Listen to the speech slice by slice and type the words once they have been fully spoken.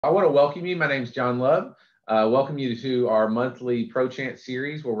I want to welcome you. My name is John Love. Welcome you to our monthly Prochant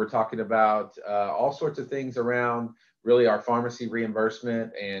series where we're talking about all sorts of things around really our pharmacy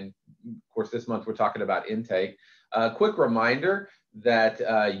reimbursement. And of course, this month we're talking about intake. Quick reminder that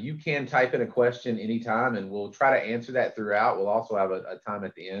you can type in a question anytime and we'll try to answer that throughout. We'll also have a time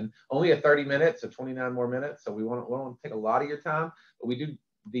at the end. Only a 30 minutes, so 29 more minutes. So we won't take a lot of your time, but we do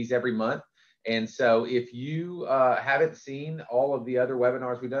these every month. And so if you haven't seen all of the other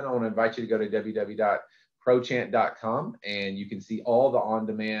webinars we've done, I want to invite you to go to www.prochant.com and you can see all the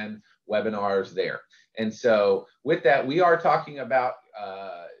on-demand webinars there. And so with that, we are talking about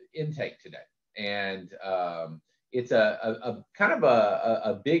intake today. And it's a kind of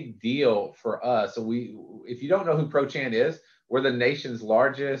a big deal for us. So if you don't know who Prochant is, we're the nation's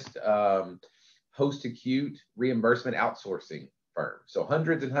largest post-acute reimbursement outsourcing firm. So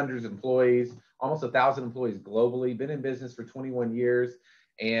hundreds and hundreds of employees, almost 1,000 employees globally, been in business for 21 years.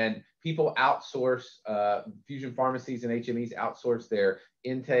 And people outsource, Infusion pharmacies and HMEs outsource their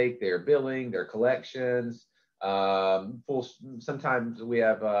intake, their billing, their collections. Sometimes we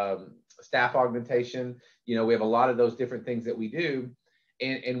have staff augmentation. We have a lot of those different things that we do.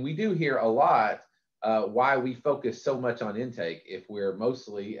 And we do hear a lot why we focus so much on intake if we're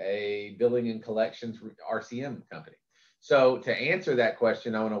mostly a billing and collections RCM company. So to answer that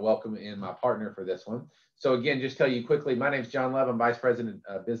question, I want to welcome in my partner for this one. So again, just tell you quickly, my name is John Love. I'm Vice President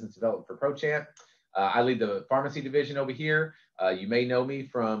of Business Development for Prochant. I lead the pharmacy division over here. You may know me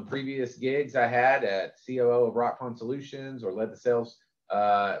from previous gigs I had at COO of Prochant Solutions or led the sales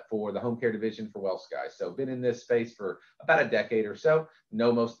for the home care division for WellSky. So been in this space for about a decade or so,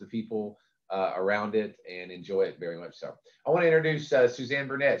 know most of the people around it and enjoy it very much so. I want to introduce Suzanne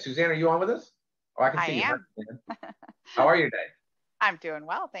Burnett. Suzanne, are you on with us? Oh, I can see you. I am. How are you today? I'm doing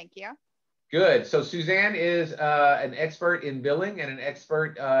well, thank you. Good. So Suzanne is an expert in billing and an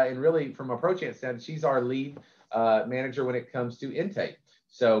expert in really from a Prochant standpoint. She's our lead manager when it comes to intake.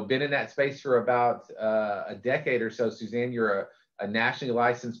 So been in that space for about a decade or so. Suzanne, you're a nationally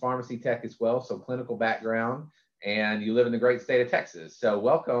licensed pharmacy tech as well, so clinical background, and you live in the great state of Texas. So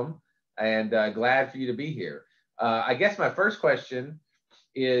welcome, and glad for you to be here. I guess my first question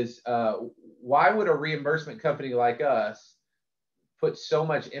is why would a reimbursement company like us put so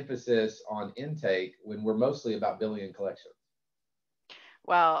much emphasis on intake when we're mostly about billing and collections?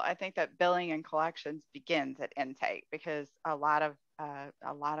 Well, I think that billing and collections begins at intake because a lot of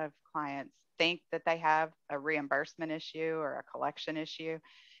clients think that they have a reimbursement issue or a collection issue,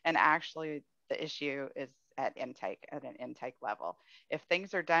 and actually the issue is at intake, at an intake level. If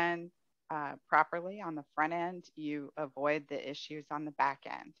things are done properly on the front end, you avoid the issues on the back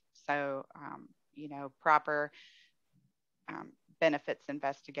end. So, proper benefits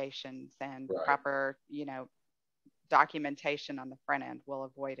investigations and Right. proper, documentation on the front end will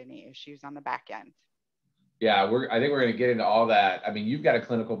avoid any issues on the back end. Yeah, I think we're going to get into all that. I mean, you've got a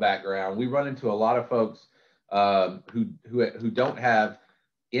clinical background. We run into a lot of folks who don't have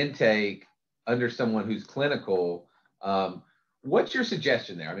intake under someone who's clinical. What's your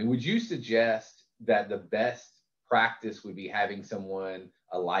suggestion there? I mean, would you suggest that the best practice would be having someone,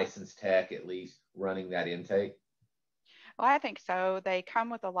 a licensed tech at least, running that intake? Well, I think so. They come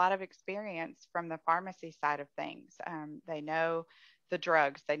with a lot of experience from the pharmacy side of things. They know the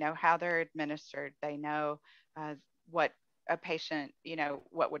drugs, they know how they're administered, they know what a patient,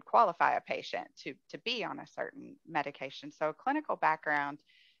 what would qualify a patient to be on a certain medication. So, a clinical background,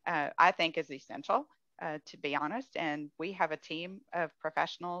 I think, is essential. To be honest, and we have a team of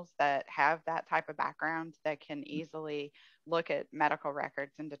professionals that have that type of background that can easily look at medical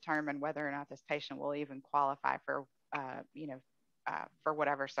records and determine whether or not this patient will even qualify for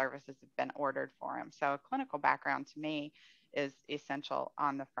whatever services have been ordered for him. So a clinical background to me is essential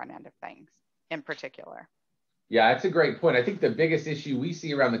on the front end of things in particular. Yeah, that's a great point. I think the biggest issue we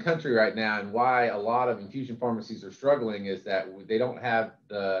see around the country right now and why a lot of infusion pharmacies are struggling is that they don't have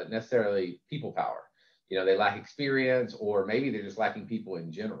the necessarily people power. They lack experience, or maybe they're just lacking people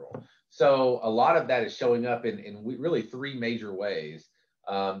in general. So a lot of that is showing up in really three major ways.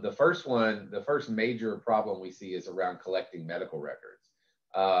 The first major problem we see is around collecting medical records.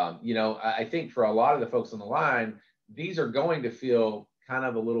 I think for a lot of the folks on the line, these are going to feel kind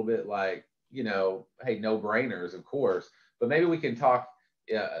of a little bit like, hey, no brainers, of course, but maybe we can talk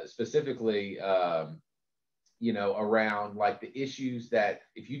specifically, around like the issues that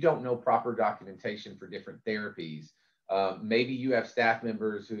if you don't know proper documentation for different therapies, maybe you have staff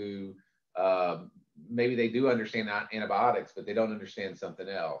members who maybe they do understand antibiotics, but they don't understand something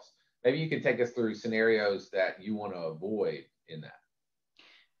else. Maybe you can take us through scenarios that you want to avoid in that.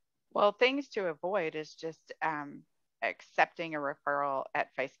 Well, things to avoid is just accepting a referral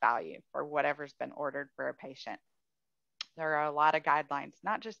at face value for whatever's been ordered for a patient. There are a lot of guidelines,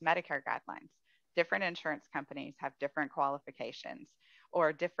 not just Medicare guidelines. Different insurance companies have different qualifications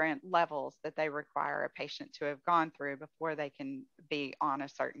or different levels that they require a patient to have gone through before they can be on a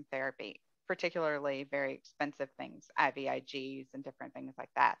certain therapy, particularly very expensive things, IVIGs and different things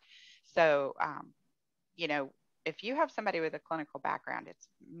like that. So, you know, if you have somebody with a clinical background, it's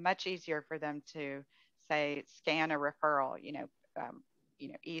much easier for them to say, scan a referral,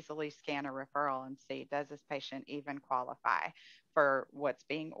 easily scan a referral and see, does this patient even qualify for what's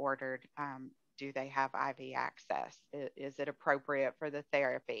being ordered? Do they have IV access? Is it appropriate for the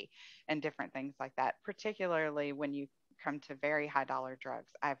therapy and different things like that, particularly when you come to very high dollar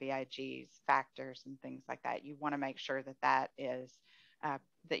drugs, IVIGs, factors, and things like that. You want to make sure that that is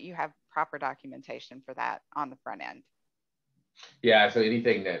that you have proper documentation for that on the front end. Yeah. So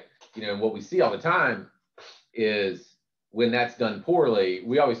anything that, what we see all the time is when that's done poorly,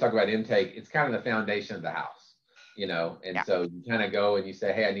 we always talk about intake. It's kind of the foundation of the house, and yeah. So you kind of go and you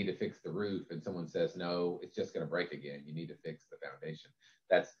say, hey, I need to fix the roof. And someone says, no, it's just going to break again. You need to fix the foundation.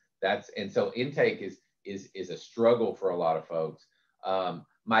 And so intake is a struggle for a lot of folks.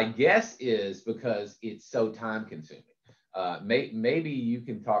 My guess is because it's so time consuming. Maybe you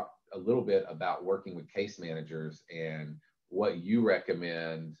can talk a little bit about working with case managers and what you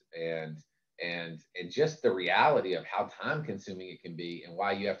recommend and just the reality of how time consuming it can be and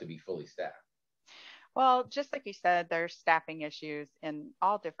why you have to be fully staffed. Well, just like you said, there's staffing issues in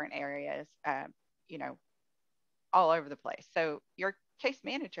all different areas, all over the place. So your case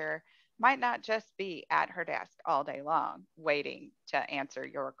manager might not just be at her desk all day long waiting to answer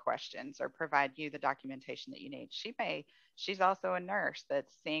your questions or provide you the documentation that you need. She's also a nurse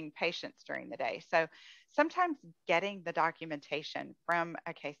that's seeing patients during the day. So sometimes getting the documentation from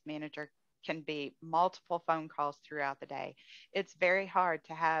a case manager can be multiple phone calls throughout the day. It's very hard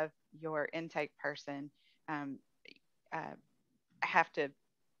to have your intake person have to,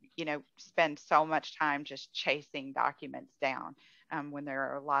 spend so much time just chasing documents down when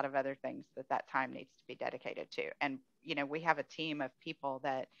there are a lot of other things that time needs to be dedicated to. And, we have a team of people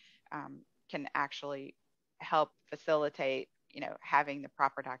that can actually help facilitate, having the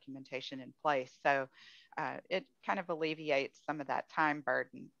proper documentation in place. So it kind of alleviates some of that time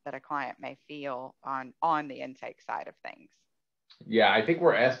burden that a client may feel on the intake side of things. Yeah, I think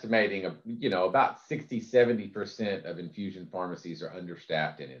we're estimating, about 60-70% of infusion pharmacies are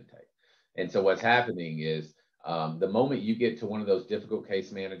understaffed in intake. And so what's happening is the moment you get to one of those difficult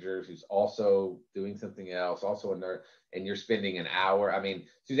case managers who's also doing something else, also a nurse, and you're spending an hour. I mean,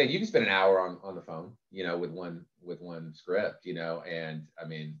 Suzanne, you can spend an hour on the phone, with one script, and I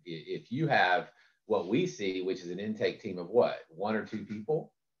mean, if you have what we see, which is an intake team of what, one or two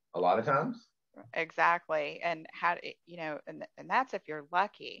people, a lot of times. Exactly. And and that's if you're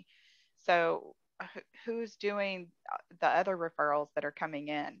lucky. So who's doing the other referrals that are coming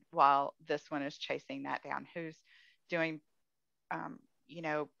in while this one is chasing that down? Who's doing,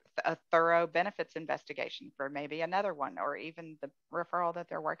 a thorough benefits investigation for maybe another one, or even the referral that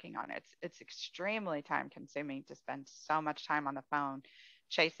they're working on? It's extremely time consuming to spend so much time on the phone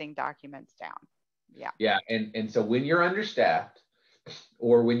chasing documents down. Yeah. Yeah. And so when you're understaffed,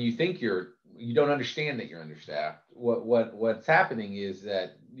 or when you think you don't understand that you're understaffed, what's happening is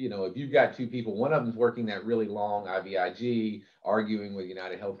that, if you've got two people, one of them's working that really long IVIG, arguing with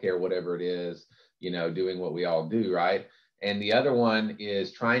United Healthcare, whatever it is, doing what we all do, right? And the other one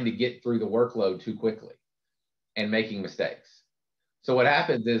is trying to get through the workload too quickly and making mistakes. So what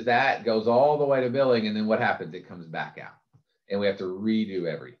happens is that goes all the way to billing, and then what happens? It comes back out, and we have to redo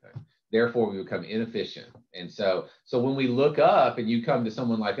everything. Therefore, we become inefficient. And so when we look up and you come to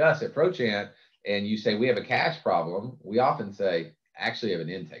someone like us at Prochant and you say, we have a cash problem, we often say, actually have an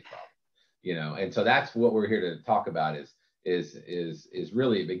intake problem, and so that's what we're here to talk about is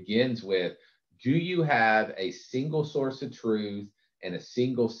really, it begins with, do you have a single source of truth and a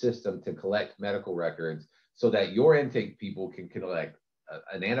single system to collect medical records so that your intake people can collect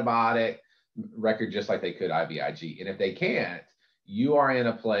an antibiotic record just like they could IVIG? And if they can't, you are in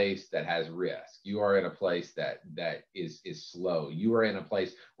a place that has risk. You are in a place that is slow. You are in a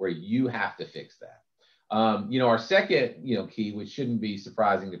place where you have to fix that. Our second, key, which shouldn't be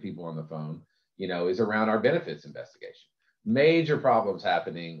surprising to people on the phone, is around our benefits investigation. Major problems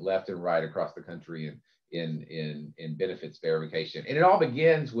happening left and right across the country in benefits verification. And it all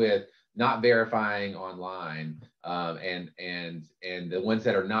begins with not verifying online, and the ones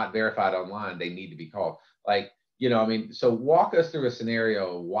that are not verified online, they need to be called. So walk us through a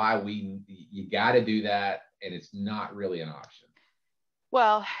scenario of why you got to do that, and it's not really an option.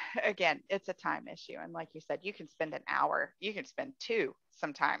 Well, again, it's a time issue. And like you said, you can spend an hour, you can spend two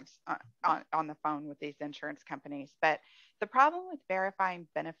sometimes on the phone with these insurance companies. But the problem with verifying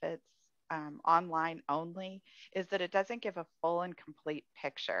benefits online only is that it doesn't give a full and complete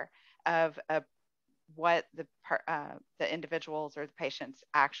picture of what the individuals or the patient's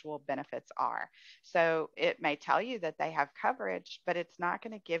actual benefits are. So it may tell you that they have coverage, but it's not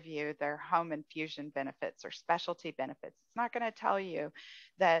going to give you their home infusion benefits or specialty benefits. It's not going to tell you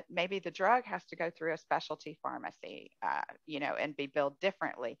that maybe the drug has to go through a specialty pharmacy, and be billed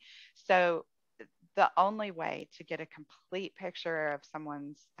differently. So the only way to get a complete picture of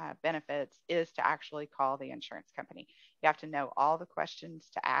someone's benefits is to actually call the insurance company. You have to know all the questions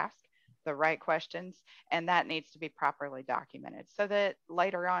to ask, the right questions, and that needs to be properly documented so that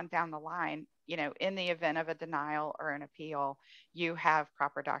later on down the line, in the event of a denial or an appeal, you have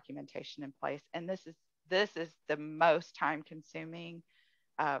proper documentation in place. And this is the most time consuming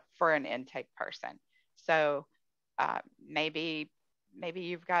for an intake person. So uh, maybe maybe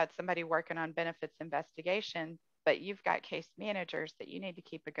you've got somebody working on benefits investigation, but you've got case managers that you need to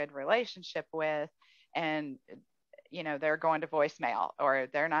keep a good relationship with, and they're going to voicemail or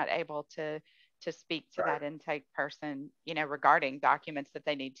they're not able to speak to Right. that intake person, regarding documents that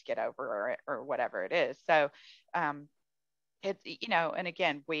they need to get over, or whatever it is. So um, it's, and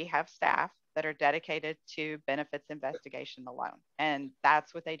again, we have staff that are dedicated to benefits investigation alone. And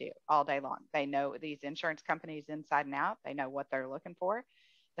that's what they do all day long. They know these insurance companies inside and out. They know what they're looking for.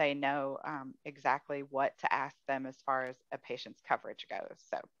 They know exactly what to ask them as far as a patient's coverage goes.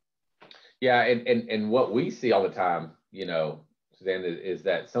 So, Yeah, and what we see all the time, Suzanne, is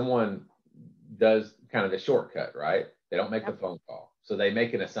that someone does kind of the shortcut, right? They don't make the yep, phone call, so they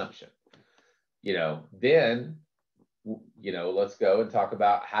make an assumption. Then let's go and talk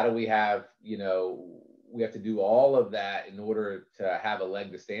about how do we have, we have to do all of that in order to have a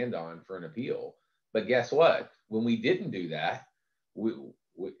leg to stand on for an appeal. But guess what? When we didn't do that,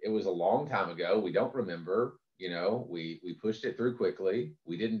 it was a long time ago. We don't remember, we pushed it through quickly.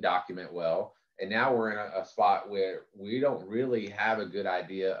 We didn't document well. And now we're in a spot where we don't really have a good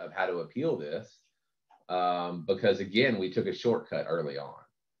idea of how to appeal this because, again, we took a shortcut early on.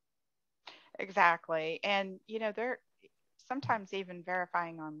 exactly. And, they're sometimes even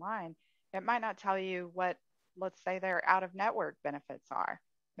verifying online, it might not tell you what, let's say, their out of network benefits are.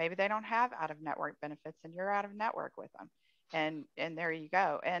 Maybe they don't have out of network benefits and you're out of network with them. And there you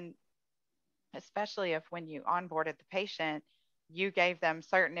go. And especially if when you onboarded the patient, you gave them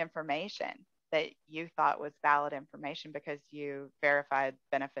certain information that you thought was valid information because you verified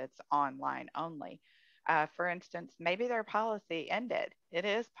benefits online only. For instance, maybe their policy ended. It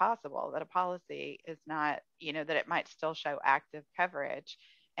is possible that a policy is not, that it might still show active coverage.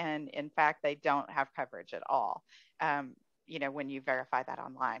 And in fact, they don't have coverage at all, when you verify that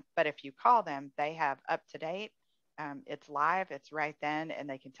online. But if you call them, they have up to date, it's live, it's right then, and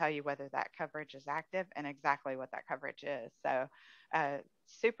they can tell you whether that coverage is active and exactly what that coverage is. So,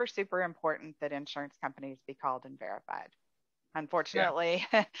 super, super important that insurance companies be called and verified. Yeah. Unfortunately,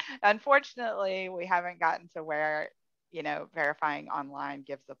 unfortunately, we haven't gotten to where, verifying online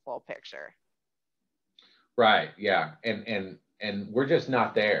gives a full picture. Right. Yeah. And we're just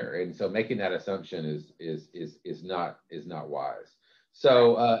not there. And so making that assumption is not wise.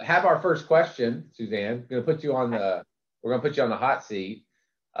 So Right. have our first question, Suzanne. Okay. We're gonna put you on the hot seat.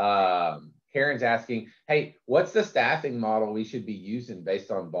 Karen's asking, hey, what's the staffing model we should be using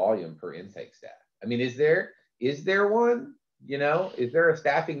based on volume per intake staff? I mean, is there one? Is there a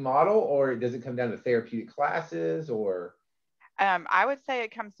staffing model, or does it come down to therapeutic classes, or I would say it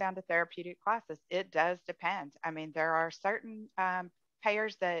comes down to therapeutic classes. It does depend. I mean, there are certain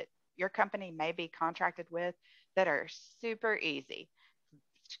payers that your company may be contracted with that are super easy.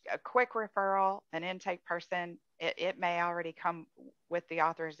 A quick referral, an intake person, it may already come with the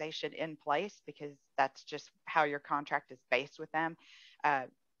authorization in place because that's just how your contract is based with them. Uh,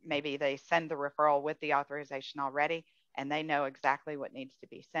 Maybe they send the referral with the authorization already and they know exactly what needs to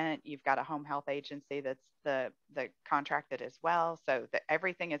be sent. You've got a home health agency that's the contracted as well. So that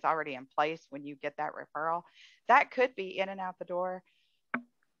everything is already in place when you get that referral. That could be in and out the door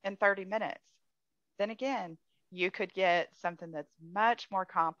in 30 minutes. Then again, you could get something that's much more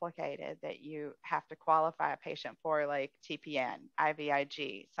complicated that you have to qualify a patient for, like TPN,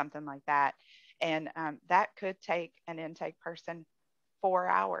 IVIG, something like that. And that could take an intake person 4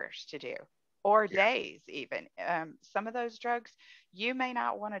 hours to do, or yeah, days even. Some of those drugs you may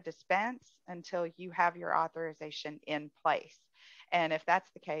not want to dispense until you have your authorization in place. And if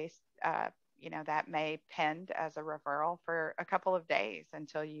that's the case, that may pend as a referral for a couple of days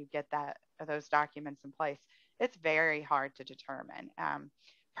until you get those documents in place. it's very hard to determine.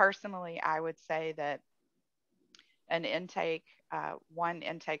 Personally, I would say that an intake, one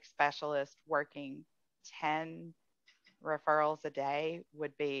intake specialist working 10 referrals a day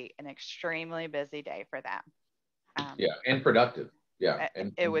would be an extremely busy day for them. Um, Yeah, and productive. Yeah,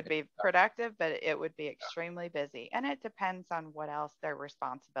 it would be productive, but it would be extremely busy. And it depends on what else their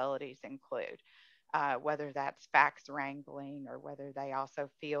responsibilities include, whether that's fax wrangling or whether they also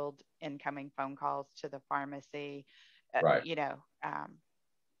field incoming phone calls to the pharmacy. right. You know,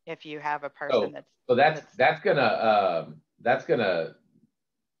 if you have a person So so that's that's that's gonna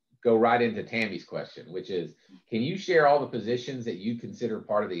go right into Tammy's question, which is, can you share all the positions that you consider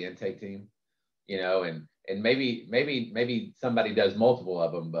part of the intake team? You know, and maybe somebody does multiple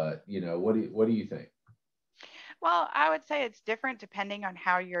of them, but you know, what do you think? well, I would say it's different depending on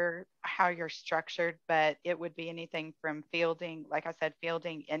how you're structured, but it would be anything from fielding, like I said,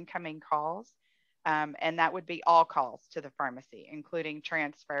 fielding incoming calls, and that would be all calls to the pharmacy, including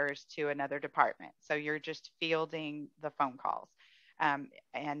transfers to another department. So you're just fielding the phone calls,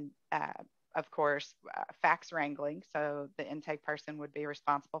 and of course, fax wrangling. So the intake person would be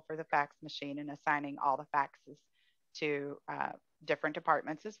responsible for the fax machine and assigning all the faxes to different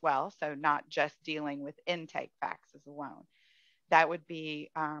departments as well. So not just dealing with intake faxes alone. That would be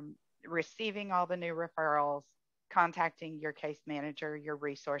receiving all the new referrals, contacting your case manager, your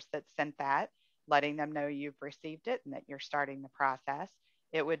resource that sent that, letting them know you've received it and that you're starting the process.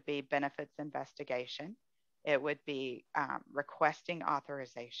 It would be benefits investigation. It would be requesting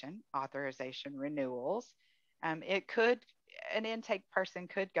authorization renewals. It could, an intake person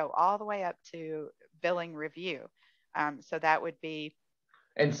could go all the way up to billing review. So that would be,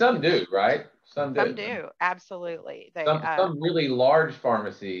 And some do, right? Some some do. do, absolutely. They, Some really large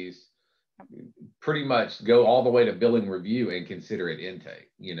pharmacies pretty much go all the way to billing review and consider it intake,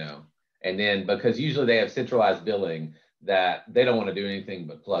 you know. And then because usually they have centralized billing that they don't want to do anything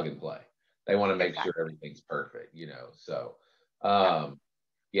but plug and play. They want to make sure exactly. everything's perfect, you know. So Yep.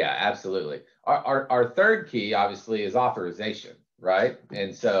 yeah, absolutely. Our third key obviously is authorization, right?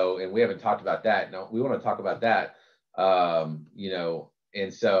 And so, and we haven't talked about that. No, we want to talk about that. You know,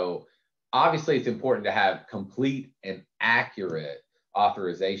 and so obviously it's important to have complete and accurate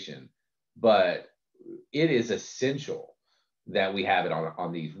authorization, but it is essential that we have it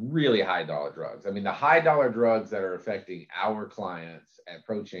on these really high dollar drugs. I mean, the high dollar drugs that are affecting our clients at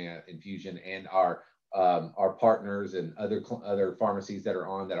Prochant, Infusion, and our partners and other pharmacies that are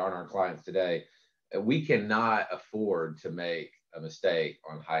on that aren't our clients today, we cannot afford to make a mistake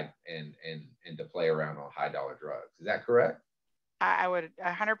on high and to play around on high dollar drugs. Is that correct? I would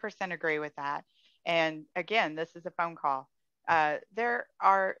 100% agree with that. And again, this is a phone call. There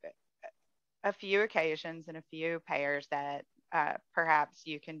are a few occasions and a few payers that perhaps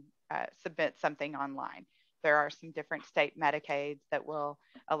you can submit something online. There are some different state Medicaids that will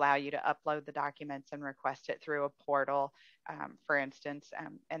allow you to upload the documents and request it through a portal, for instance,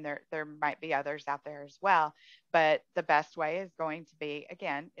 and there might be others out there as well. But the best way is going to be,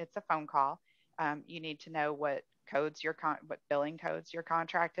 again, it's a phone call. You need to know what what billing codes you're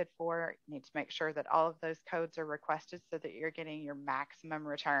contracted for. You need to make sure that all of those codes are requested so that you're getting your maximum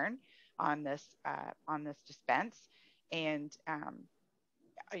return on this dispense. And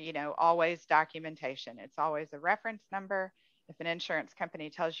always documentation. It's always a reference number. If an insurance company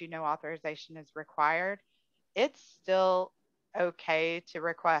tells you no authorization is required, it's still okay to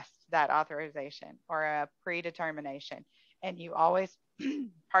request that authorization or a predetermination. And you always,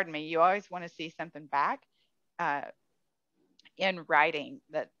 pardon me, you always want to see something back uh, in writing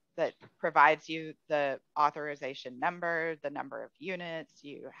that provides you the authorization number, the number of units.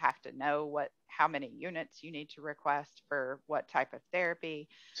 You have to know how many units you need to request for what type of therapy.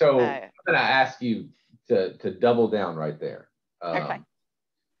 So Uh, I'm going to ask you to double down right there. okay.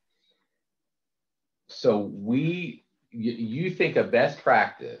 So you think a best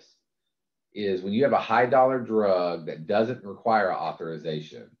practice is when you have a high dollar drug that doesn't require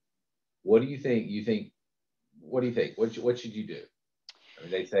authorization. What do you think? What do you think? What should you do? I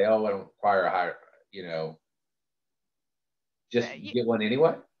mean, they say, oh, I don't require a higher, you know, just get one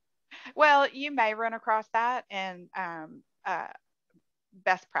anyway. Well, you may run across that, and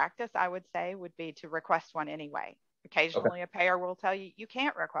best practice, I would say, would be to request one anyway. Okay. Occasionally, a payer will tell you you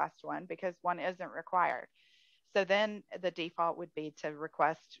can't request one because one isn't required. So then the default would be to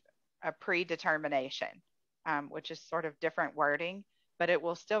request a predetermination, which is sort of different wording, but it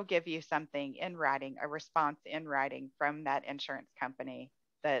will still give you something in writing, a response in writing from that insurance company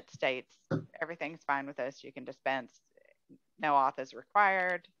that states everything's fine with us. You can dispense. No auth is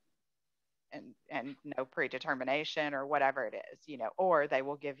required. and no predetermination or whatever it is, or they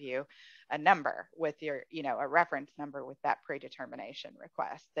will give you a number with your, a reference number with that predetermination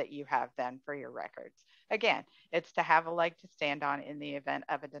request that you have then for your records. Again, it's to have a leg to stand on in the event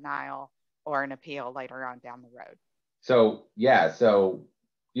of a denial or an appeal later on down the road. So, yeah. So,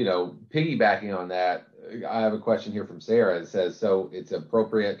 piggybacking on that, I have a question here from Sarah. It says, so it's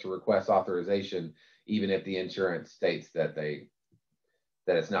appropriate to request authorization even if the insurance states that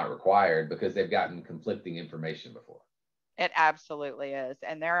it's not required because they've gotten conflicting information before. It absolutely is.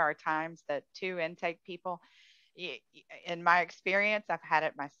 And there are times that two intake people, in my experience, I've had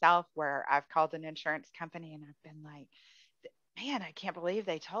it myself where I've called an insurance company and I've been like, man, I can't believe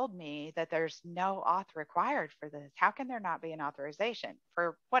they told me that there's no auth required for this. How can there not be an authorization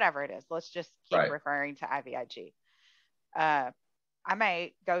for whatever it is? Let's just keep referring to IVIG. I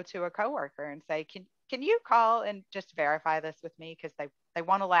may go to a coworker and say, can you call and just verify this with me? Because they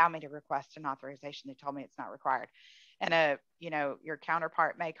won't allow me to request an authorization. They told me it's not required. And your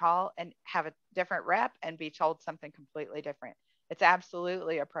counterpart may call and have a different rep and be told something completely different. It's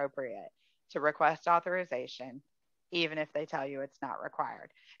absolutely appropriate to request authorization even if they tell you it's not required.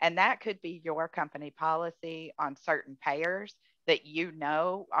 And that could be your company policy on certain payers that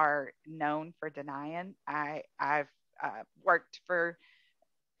are known for denying. I've worked for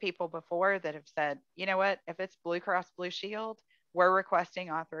people before that have said, you know what, if it's Blue Cross Blue Shield, we're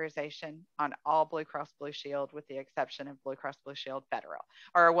requesting authorization on all Blue Cross Blue Shield with the exception of Blue Cross Blue Shield Federal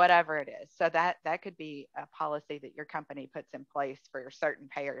or whatever it is. So that could be a policy that your company puts in place for certain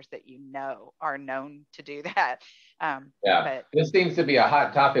payers that are known to do that. This seems to be a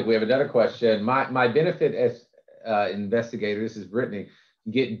hot topic. We have another question. My benefit as investigator, this is Brittany,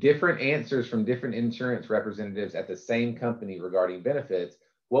 get different answers from different insurance representatives at the same company regarding benefits.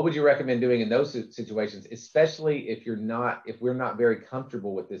 What would you recommend doing in those situations, especially if we're not very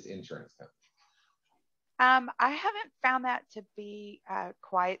comfortable with this insurance company? I haven't found that to be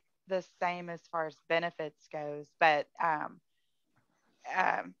quite the same as far as benefits goes, but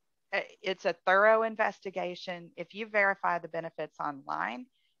it's a thorough investigation. If you verify the benefits online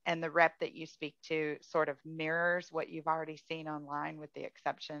and the rep that you speak to sort of mirrors what you've already seen online with the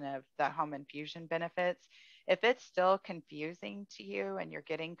exception of the home infusion benefits, if it's still confusing to you and you're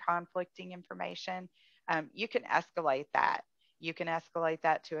getting conflicting information, you can escalate that. You can escalate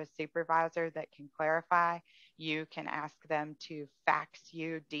that to a supervisor that can clarify. You can ask them to fax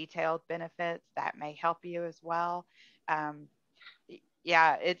you detailed benefits. That may help you as well.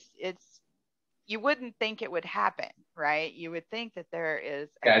 It's you wouldn't think it would happen, right? You would think that there is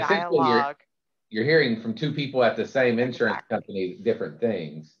a dialogue. You're hearing from two people at the same insurance company different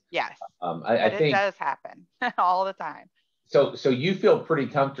things. Yes, I think it does happen all the time. So you feel pretty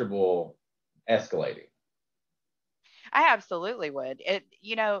comfortable escalating? I absolutely would.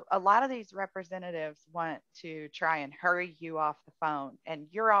 A lot of these representatives want to try and hurry you off the phone, and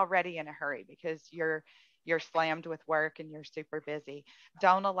you're already in a hurry because you're slammed with work and you're super busy.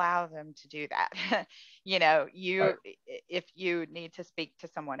 Don't allow them to do that. If you need to speak to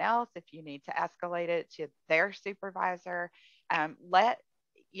someone else, if you need to escalate it to their supervisor,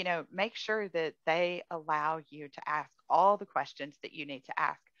 make sure that they allow you to ask all the questions that you need to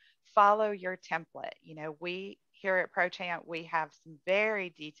ask. Follow your template. We here at Prochant, we have some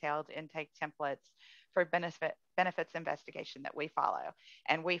very detailed intake templates for benefits investigation that we follow.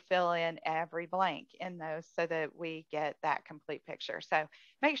 And we fill in every blank in those so that we get that complete picture. So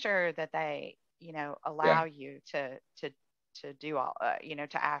make sure that they, allow you to do all,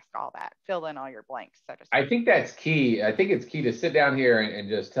 to ask all that, fill in all your blanks, so to speak. I think that's key. I think it's key to sit down here and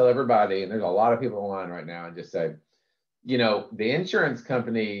just tell everybody, and there's a lot of people online right now, and just say, the insurance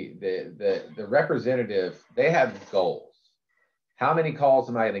company, the representative, they have goals. How many calls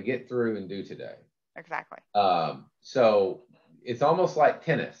am I going to get through and do today? Exactly. So it's almost like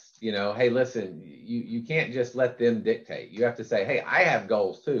tennis, hey, listen, you can't just let them dictate. You have to say, hey, I have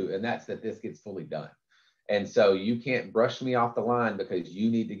goals too. And that's that this gets fully done. And so you can't brush me off the line because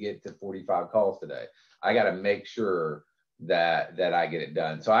you need to get to 45 calls today. I got to make sure that I get it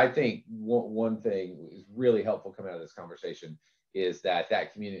done. So I think one thing is really helpful coming out of this conversation is that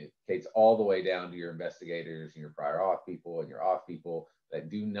communicates all the way down to your investigators and your prior auth people and your auth people that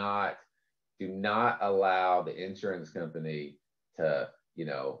do not allow the insurance company to,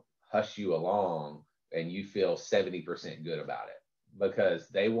 hush you along and you feel 70% good about it because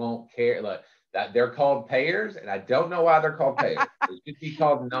they won't care. Look, that they're called payers, and I don't know why they're called payers. They should be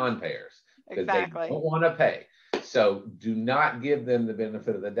called non-payers because they don't want to pay. So do not give them the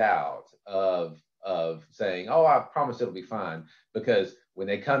benefit of the doubt of of saying, oh, I promise it'll be fine. Because when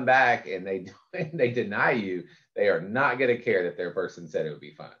they come back and they deny you, they are not going to care that their person said it would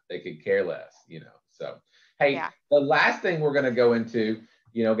be fine. They could care less, So, hey, Yeah. the last thing we're going to go into,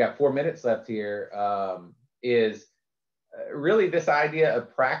 got 4 minutes left here, is really this idea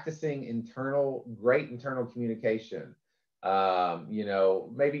of practicing great internal communication.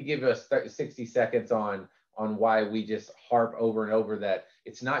 Maybe give us 60 seconds on why we just harp over and over that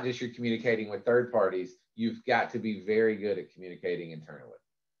it's not just you're communicating with third parties. You've got to be very good at communicating internally.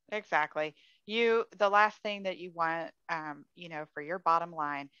 Exactly. The last thing that you want, for your bottom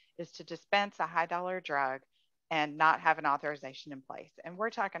line is to dispense a high dollar drug and not have an authorization in place. And we're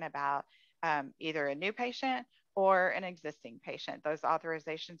talking about either a new patient or an existing patient. Those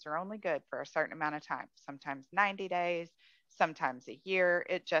authorizations are only good for a certain amount of time, sometimes 90 days, sometimes a year.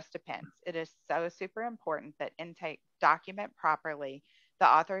 It just depends. It is so super important that intake document properly the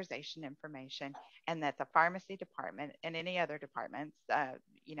authorization information, and that the pharmacy department and any other departments, that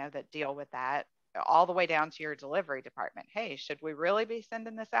deal with that, all the way down to your delivery department. Hey, should we really be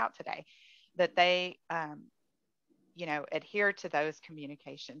sending this out today? That they, adhere to those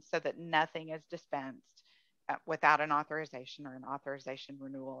communications so that nothing is dispensed without an authorization or an authorization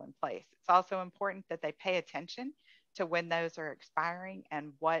renewal in place. It's also important that they pay attention to when those are expiring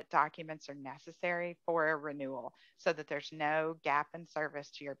and what documents are necessary for a renewal so that there's no gap in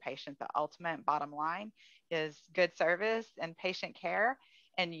service to your patient. The ultimate bottom line is good service and patient care.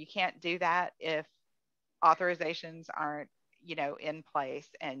 And you can't do that if authorizations aren't, in place,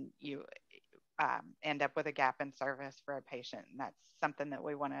 and you end up with a gap in service for a patient. And that's something that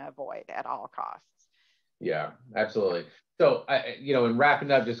we want to avoid at all costs. Yeah, absolutely. So, in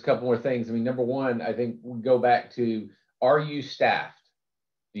wrapping up, just a couple more things. I mean, number one, I think we go back to, are you staffed?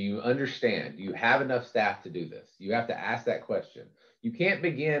 Do you understand? Do you have enough staff to do this? You have to ask that question. You can't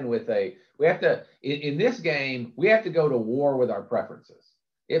begin with in this game, we have to go to war with our preferences.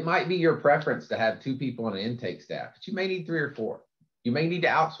 It might be your preference to have 2 people on an intake staff, but you may need 3 or 4. You may need to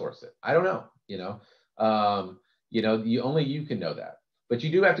outsource it. I don't know, only you can know that. But you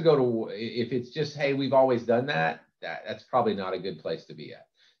do have to go to, if it's just, hey, we've always done that's probably not a good place to be at,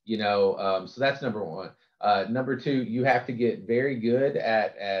 so that's number one. Number two, you have to get very good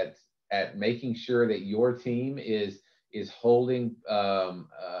at making sure that your team is holding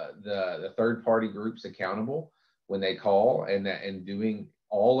the third party groups accountable when they call, and doing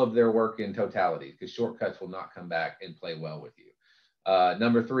all of their work in totality, because shortcuts will not come back and play well with you.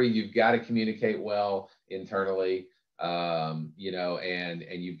 Number three, you've got to communicate well internally.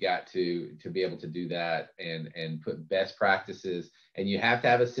 And you've got to be able to do that and put best practices, and you have to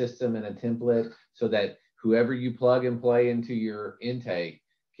have a system and a template so that whoever you plug and play into your intake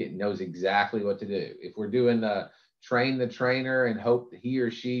knows exactly what to do. If we're doing train the trainer and hope that he or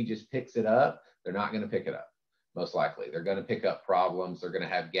she just picks it up, they're not going to pick it up. Most likely they're going to pick up problems. They're going to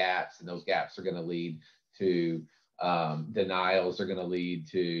have gaps, and those gaps are going to lead to denials. Are going to lead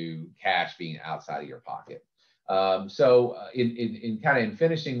to cash being outside of your pocket. So in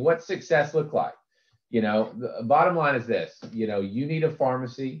finishing, what's success look like? The bottom line is this, you need a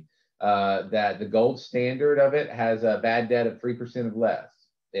pharmacy that the gold standard of it has a bad debt of 3% or less.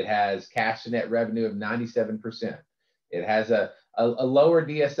 It has cash to net revenue of 97%. It has a lower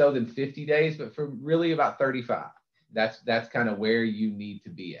DSO than 50 days, but for really about 35. That's kind of where you need to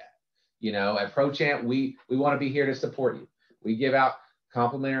be at. At Prochant, we want to be here to support you. We give out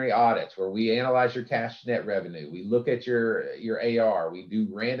complimentary audits where we analyze your cash net revenue. We look at your AR. We do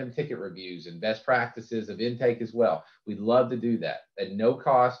random ticket reviews and best practices of intake as well. We'd love to do that at no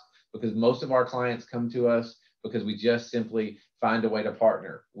cost, because most of our clients come to us because we just simply find a way to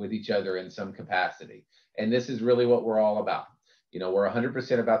partner with each other in some capacity. And this is really what we're all about. We're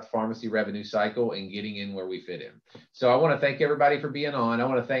 100% about the pharmacy revenue cycle and getting in where we fit in. So I want to thank everybody for being on. I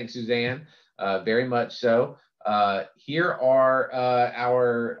want to thank Suzanne very much so. Here are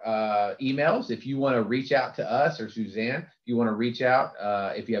our emails. If you want to reach out to us, or Suzanne, if you want to reach out,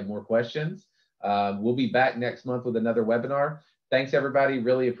 if you have more questions, we'll be back next month with another webinar. Thanks, everybody.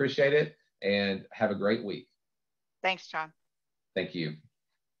 Really appreciate it, and have a great week. Thanks, John. Thank you.